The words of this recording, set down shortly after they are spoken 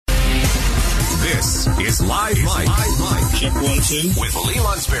This is Live Mike. Check 1, 2. With Lee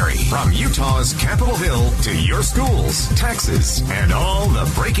Lonsberry. From Utah's Capitol Hill to your schools, taxes, and all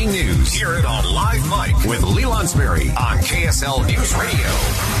the breaking news. Hear it on Live Mike with Lee Lonsberry on KSL News Radio.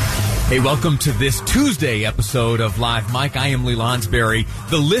 Hey, welcome to this Tuesday episode of Live Mike. I am Lee Lonsberry.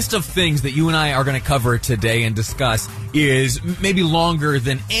 The list of things that you and I are going to cover today and discuss is maybe longer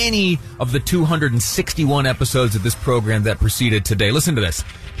than any of the 261 episodes of this program that preceded today. Listen to this.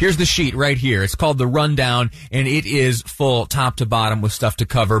 Here's the sheet right here. It's called The Rundown, and it is full top to bottom with stuff to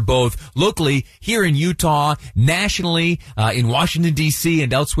cover, both locally here in Utah, nationally, in Washington, D.C.,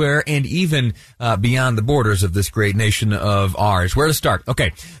 and elsewhere, and even beyond the borders of this great nation of ours. Where to start?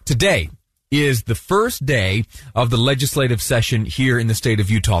 Okay, today is the first day of the legislative session here in the state of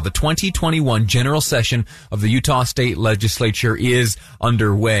Utah. The 2021 general session of the Utah State Legislature is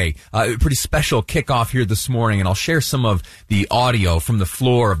underway. A pretty special kickoff here this morning, and I'll share some of the audio from the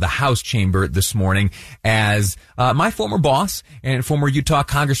floor of the House chamber this morning as my former boss and former Utah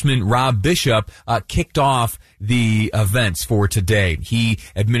Congressman Rob Bishop kicked off the events for today. He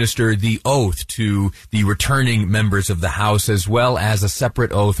administered the oath to the returning members of the House, as well as a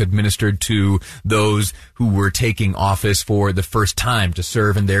separate oath administered to those who were taking office for the first time to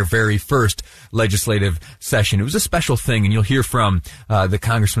serve in their very first legislative session. It was a special thing, and you'll hear from the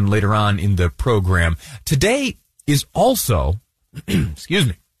congressman later on in the program. Today is also, excuse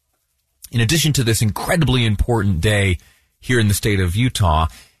me, in addition to this incredibly important day here in the state of Utah,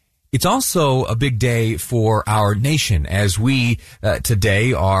 it's also a big day for our nation, as we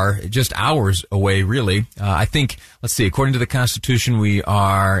today are just hours away, really. I think, let's see, according to the Constitution, we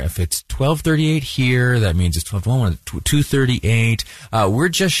are, if it's 12:38 here, that means it's 2:38. We're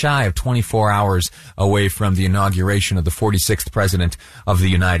just shy of 24 hours away from the inauguration of the 46th President of the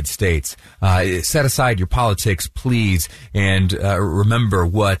United States. Set aside your politics, please, and remember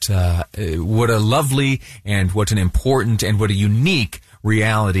what a lovely and what an important and what a unique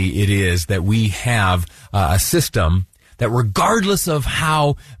reality it is that we have a system that, regardless of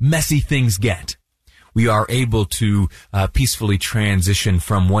how messy things get, we are able to peacefully transition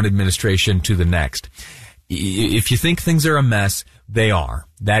from one administration to the next. If you think things are a mess, they are.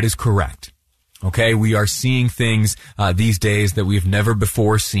 That is correct. Okay, we are seeing things these days that we've never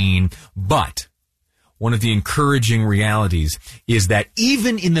before seen, but one of the encouraging realities is that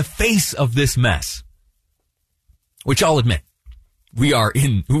even in the face of this mess, which I'll admit, we are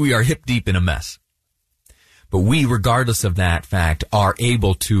hip deep in a mess. But we, regardless of that fact, are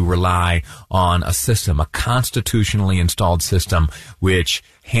able to rely on a system, a constitutionally installed system, which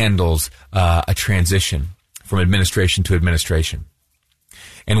handles a transition from administration to administration.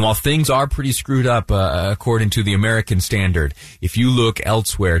 And while things are pretty screwed up according to the American standard, if you look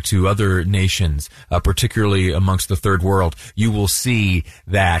elsewhere to other nations, particularly amongst the third world, you will see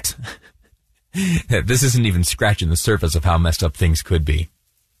that this isn't even scratching the surface of how messed up things could be.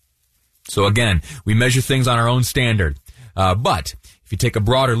 So again, we measure things on our own standard. But if you take a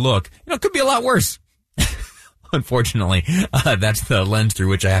broader look, it could be a lot worse. Unfortunately, that's the lens through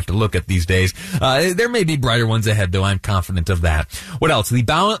which I have to look at these days. There may be brighter ones ahead, though. I'm confident of that. What else? The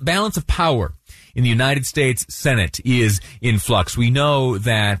balance of power in the United States Senate is in flux. We know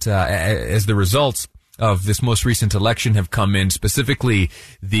that as the results of this most recent election have come in, specifically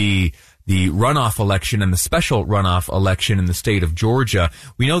the runoff election and the special runoff election in the state of Georgia,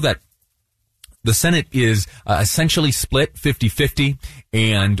 we know that the Senate is essentially split 50-50,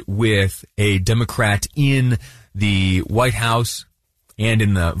 and with a Democrat in the White House and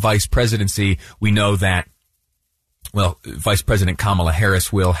in the vice presidency, we know that, well, Vice President Kamala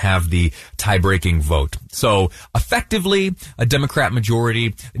Harris will have the tie-breaking vote. So, effectively, a Democrat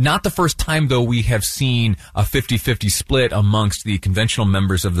majority. Not the first time, though, we have seen a 50-50 split amongst the conventional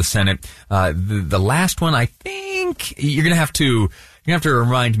members of the Senate. The last one, I think, you're gonna have to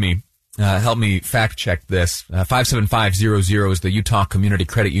remind me. Help me fact check this. 57500 is the Utah Community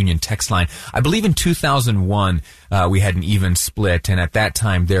Credit Union text line. I believe in 2001, we had an even split, and at that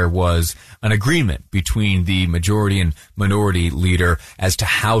time there was an agreement between the majority and minority leader as to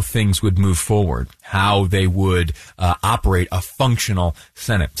how things would move forward, how they would operate a functional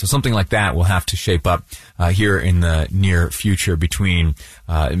Senate. So something like that will have to shape up here in the near future between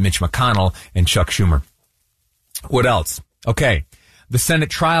Mitch McConnell and Chuck Schumer. What else? Okay. The Senate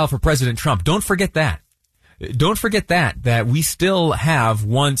trial for President Trump. Don't forget that. Don't forget that we still have,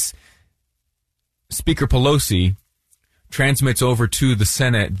 once Speaker Pelosi transmits over to the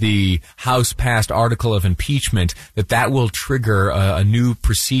Senate the House-passed article of impeachment, that will trigger a new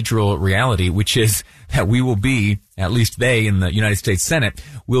procedural reality, which is that we will be, at least they in the United States Senate,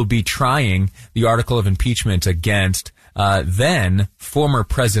 will be trying the article of impeachment against then former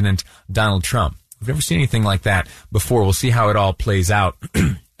President Donald Trump. We've never seen anything like that before. We'll see how it all plays out.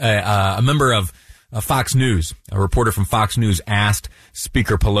 A member of Fox News, a reporter from Fox News, asked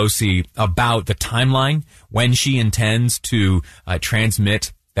Speaker Pelosi about the timeline when she intends to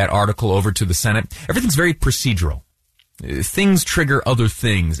transmit that article over to the Senate. Everything's very procedural. Things trigger other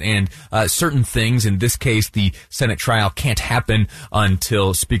things, and certain things, in this case, the Senate trial, can't happen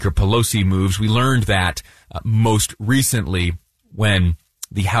until Speaker Pelosi moves. We learned that most recently when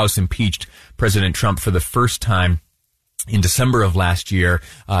the House impeached President Trump for the first time in December of last year.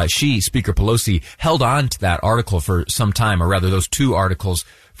 Speaker Pelosi, held on to that article for some time, or rather those two articles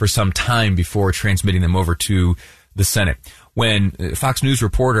for some time before transmitting them over to the Senate. When a Fox News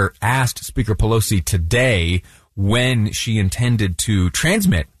reporter asked Speaker Pelosi today when she intended to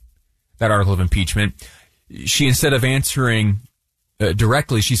transmit that article of impeachment, she, instead of answering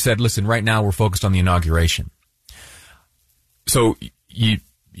directly, she said, listen, right now we're focused on the inauguration. So you're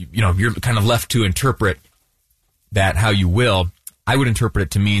kind of left to interpret that how you will. I would interpret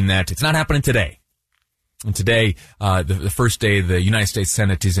it to mean that it's not happening today. And today, the first day the United States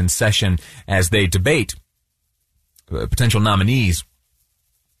Senate is in session as they debate potential nominees.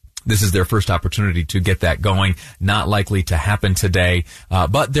 This is their first opportunity to get that going. Not likely to happen today.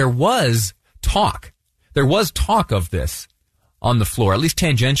 But there was talk. There was talk of this on the floor, at least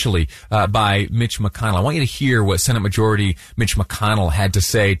tangentially, by Mitch McConnell. I want you to hear what Senate Majority Mitch McConnell had to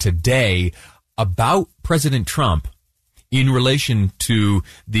say today about President Trump in relation to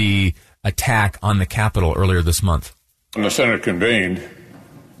the attack on the Capitol earlier this month. When the Senate convened,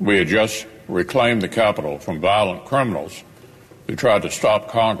 we had just reclaimed the Capitol from violent criminals who tried to stop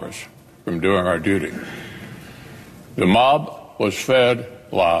Congress from doing our duty. The mob was fed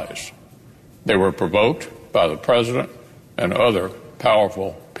lies. They were provoked by the president and other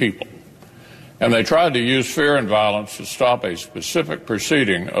powerful people. And they tried to use fear and violence to stop a specific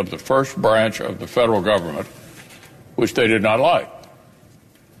proceeding of the first branch of the federal government, which they did not like.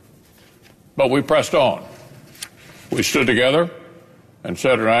 But we pressed on. We stood together and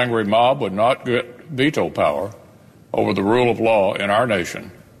said an angry mob would not get veto power over the rule of law in our nation,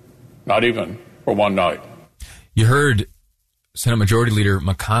 not even for one night. You heard Senate Majority Leader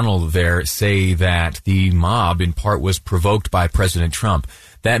McConnell there say that the mob, in part, was provoked by President Trump.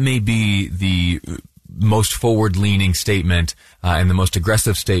 That may be the most forward-leaning statement and the most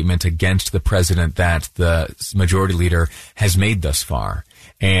aggressive statement against the president that the Majority Leader has made thus far.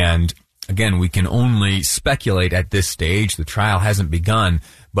 And again, we can only speculate at this stage. The trial hasn't begun,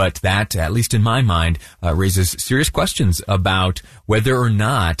 but that, at least in my mind, raises serious questions about whether or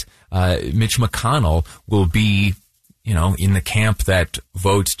not Mitch McConnell will be, in the camp that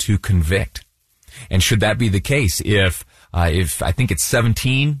votes to convict. And should that be the case, if I think it's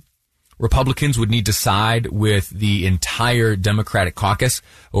 17 Republicans would need to side with the entire Democratic caucus,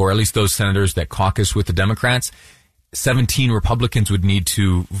 or at least those senators that caucus with the Democrats, 17 Republicans would need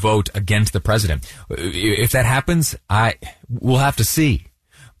to vote against the president. If that happens, we'll have to see.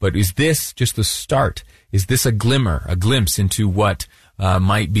 But is this just the start? Is this a glimpse into what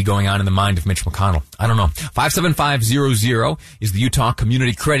might be going on in the mind of Mitch McConnell? I don't know. 57500 is the Utah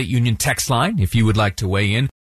Community Credit Union text line if you would like to weigh in.